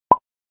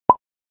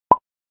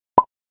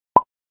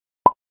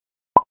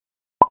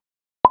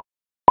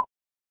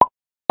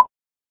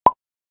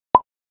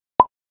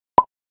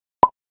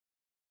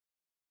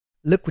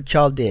Look what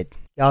y'all did.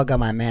 Y'all got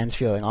my man's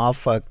feeling all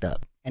fucked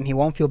up. And he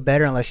won't feel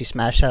better unless you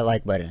smash that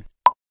like button.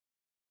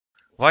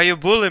 Why you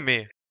bully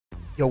me?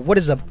 Yo, what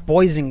is up,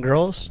 boys and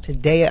girls?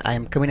 Today I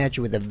am coming at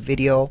you with a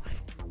video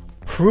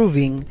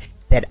proving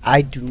that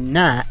I do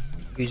not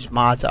use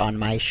mods on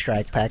my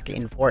strike pack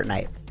in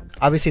Fortnite.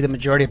 Obviously the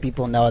majority of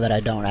people know that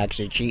I don't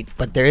actually cheat,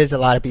 but there is a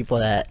lot of people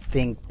that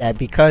think that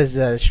because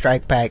the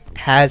strike pack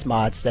has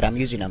mods that I'm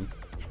using them.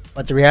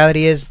 But the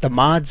reality is the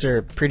mods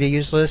are pretty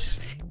useless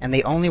and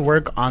they only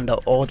work on the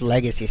old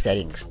legacy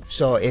settings.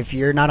 So if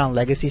you're not on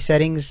legacy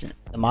settings,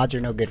 the mods are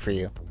no good for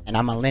you. And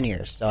I'm on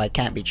linear, so I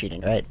can't be cheating,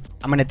 right?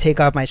 I'm gonna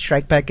take off my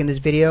strike pack in this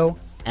video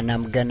and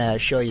I'm gonna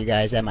show you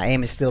guys that my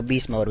aim is still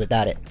beast mode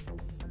without it.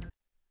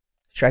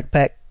 Strike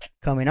pack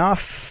coming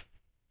off.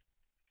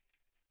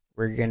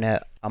 We're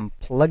gonna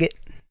unplug it.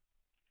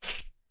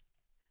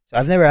 So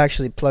I've never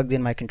actually plugged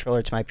in my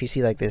controller to my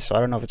PC like this, so I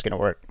don't know if it's gonna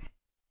work.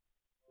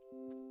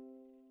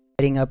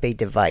 Setting up a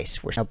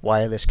device. We're setting up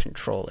wireless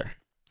controller.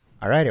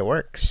 Alright, it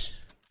works.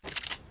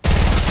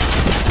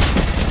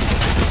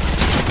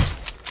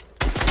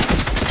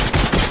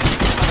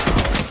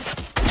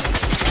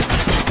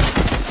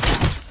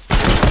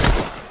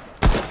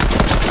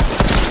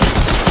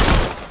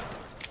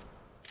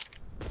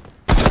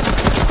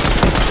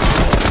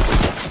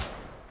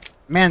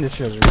 Man, this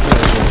feels really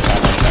bad.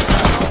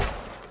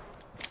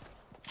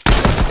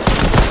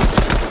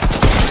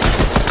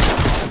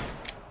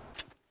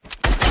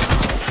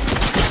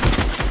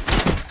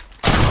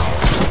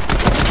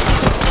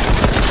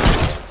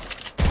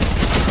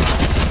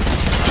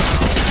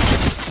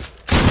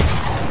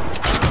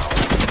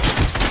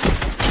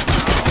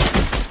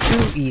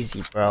 Too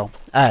easy, bro.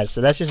 Alright,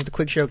 so that's just a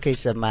quick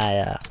showcase of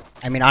my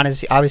I mean,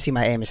 honestly, obviously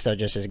my aim is still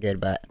just as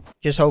good, but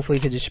just hopefully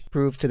to just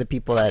prove to the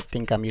people that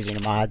think I'm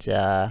using mods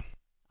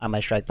on my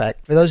strike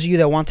pack. For those of you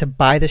that want to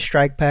buy the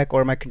strike pack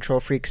or my control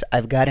freaks,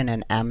 I've gotten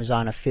an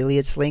Amazon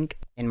affiliates link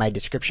in my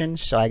description,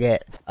 so I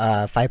get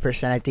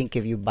 5% I think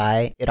if you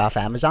buy it off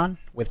Amazon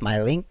with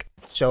my link.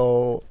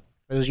 So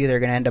for those of you that are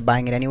going to end up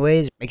buying it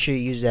anyways, make sure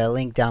you use that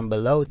link down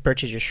below to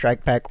purchase your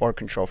strike pack or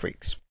control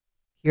freaks.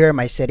 Here are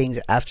my settings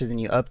after the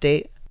new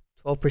update.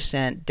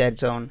 12% dead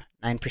zone,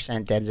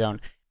 9% dead zone,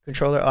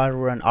 controller auto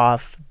run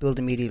off, build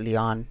immediately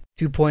on,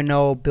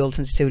 2.0 build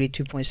sensitivity,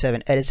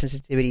 2.7 edit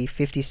sensitivity,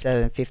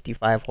 57,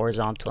 55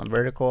 horizontal and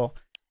vertical.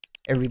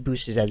 Every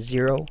boost is at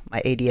 0. My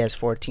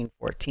ADS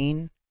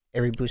 1414.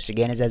 Every boost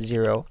again is at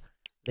 0.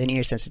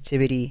 Linear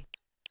sensitivity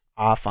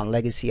off on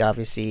legacy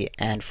obviously,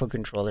 and foot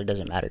controller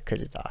doesn't matter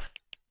because it's off.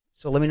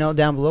 So let me know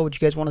down below what you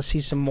guys want to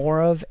see some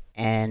more of,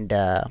 and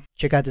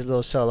check out this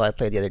little solo I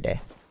played the other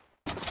day.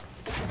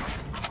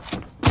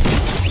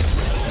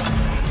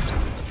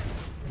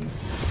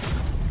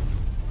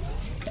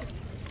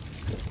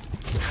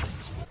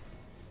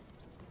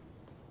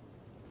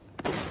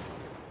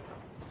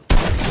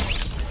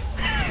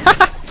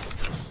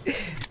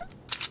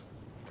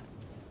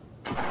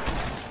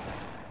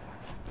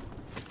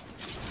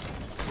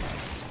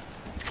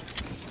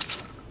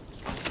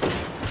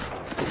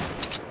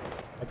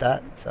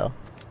 That, so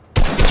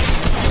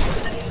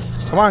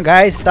come on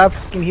guys, stop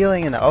fucking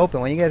healing in the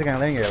open. When you guys are gonna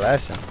learn your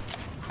lesson?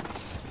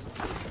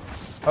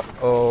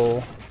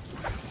 Uh-oh.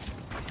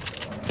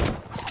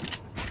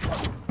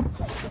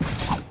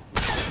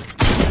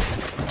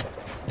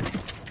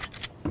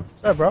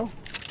 What's up, bro?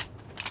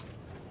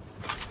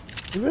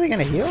 You really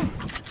gonna heal?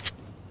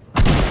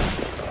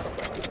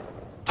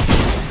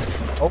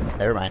 Oh,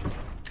 never mind.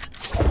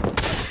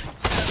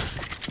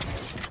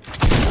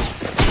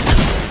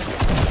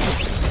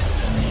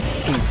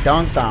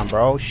 Dunked on,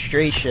 bro.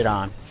 Straight shit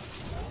on.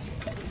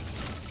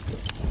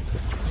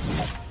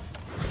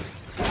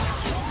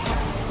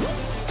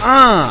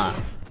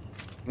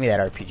 Give me that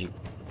RPG.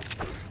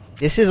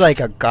 This is like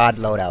a god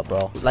loadout,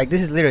 bro. Like,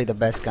 this is literally the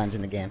best guns in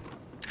the game.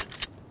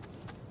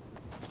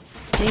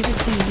 David,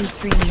 do you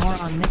stream more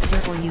on Mixer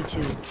or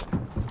YouTube?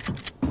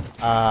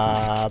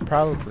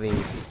 Probably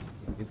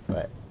YouTube,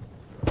 but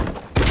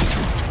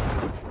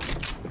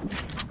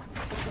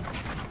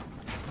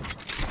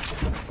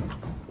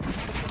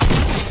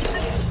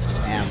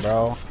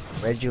bro,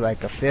 read you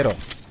like a fiddle.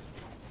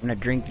 I'm gonna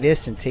drink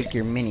this and take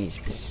your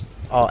minis.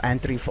 Oh,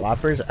 and 3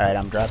 floppers. Alright,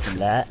 I'm dropping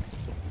that.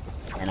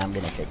 And I'm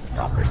gonna take the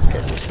floppers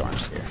because the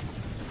storm's here.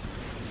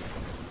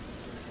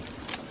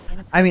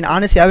 I mean,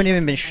 honestly, I haven't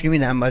even been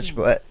streaming that much,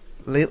 but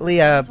lately,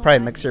 probably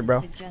Mixer,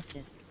 bro.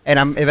 And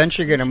I'm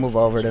eventually gonna move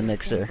over to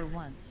Mixer.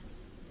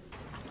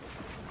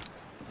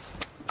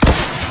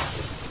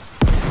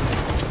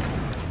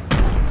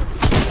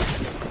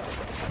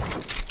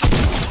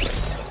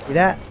 See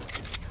that?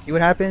 See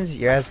what happens?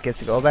 Your ass gets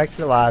to go back to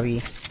the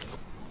lobby.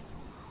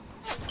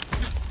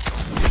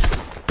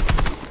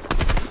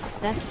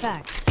 That's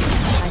facts.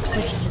 I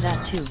switched to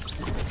that too.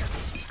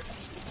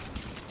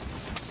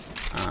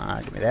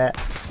 Give me that.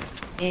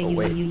 Yeah, Oh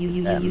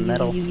wait, that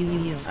metal.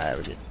 Alright,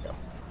 we're good to go.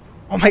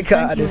 Oh my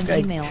god, this guy.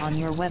 Email on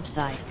your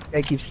website. This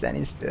guy keeps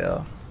standing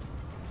still.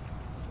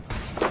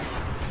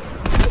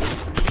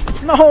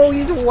 No,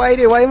 he's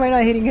whited. Why am I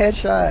not hitting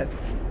headshot?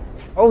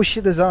 Oh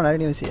shit, the zone. I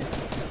didn't even see it.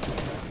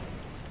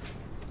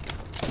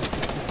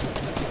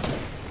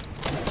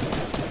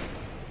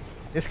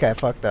 This guy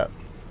fucked up.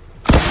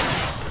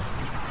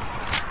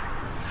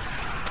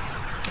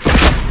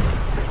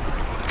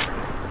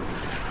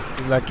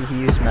 He's lucky he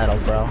used metal,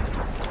 bro.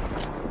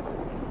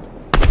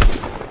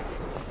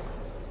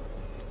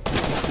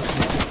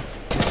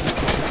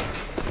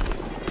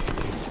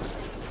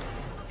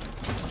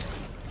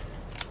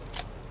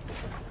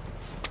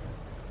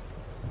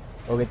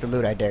 Go get the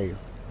loot, I dare you.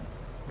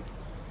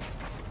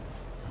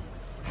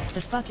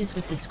 The fuck is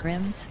with the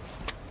scrims?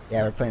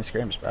 Yeah, we're playing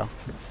scrims, bro.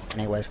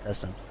 And West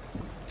Custom.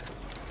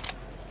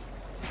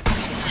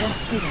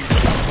 Just kidding.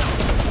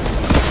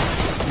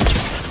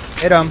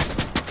 Hit him.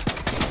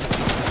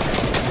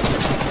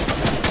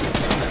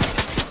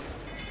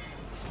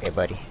 Okay,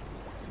 buddy.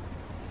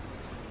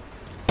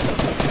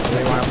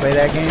 Really want to play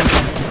that game?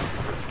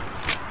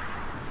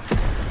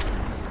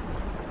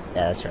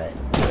 Yeah, that's right.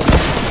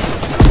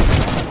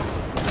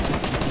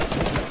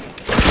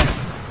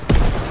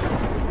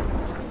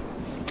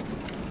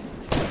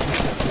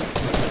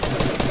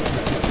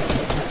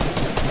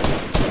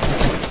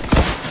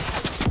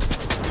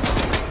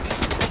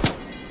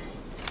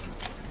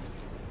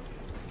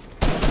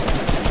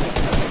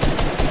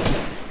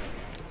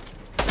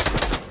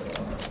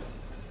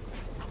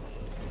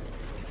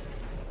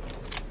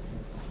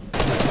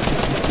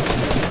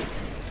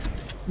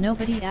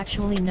 Nobody,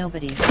 actually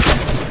nobody.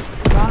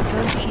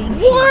 Rocco Ching.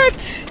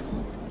 What?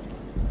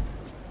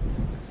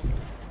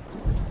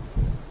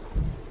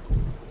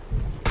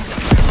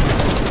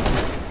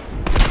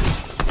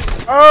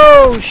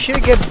 Oh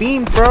shit, get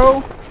beamed,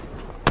 bro.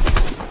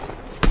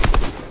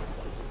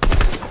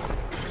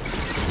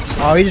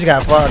 Oh, he just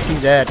got fucked.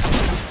 He's dead.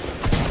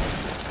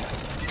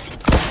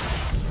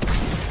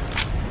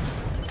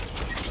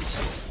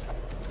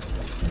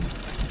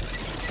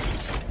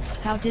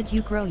 How did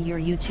you grow your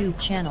YouTube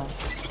channel?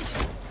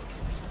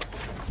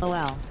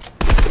 LOL.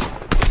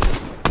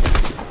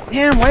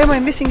 Damn, why am I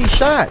missing these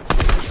shots?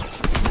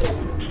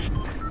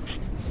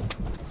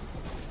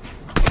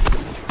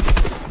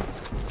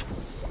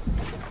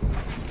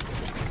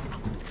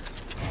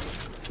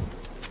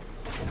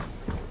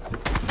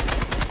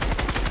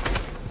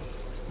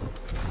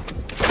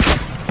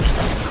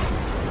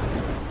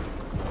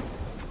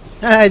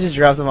 I just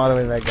dropped them all the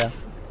way back down.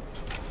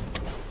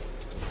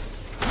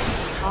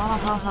 Ha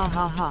ha ha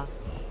ha ha.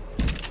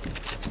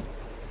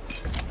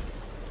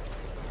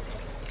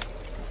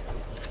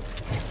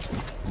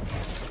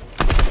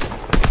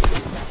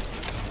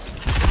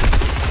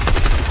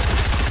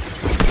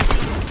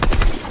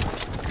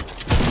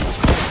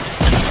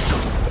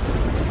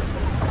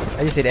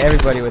 I just hit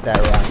everybody with that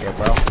rocket,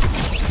 bro.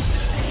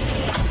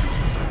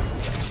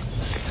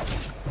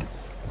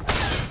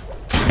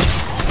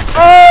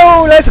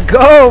 Oh, let's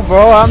go,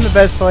 bro! I'm the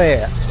best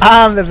player.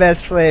 I'm the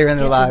best player in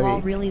the Get lobby. the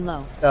wall really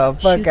low. The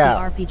fuck Shoot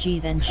out. the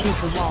RPG, then shoot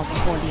the wall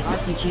before the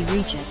RPG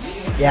reach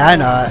it. Yeah, I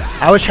know.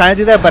 I was trying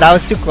to do that, but I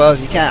was too close.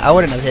 You can't. I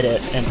wouldn't have hit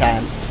it in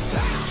time.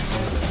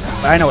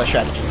 But I know what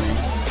strategy.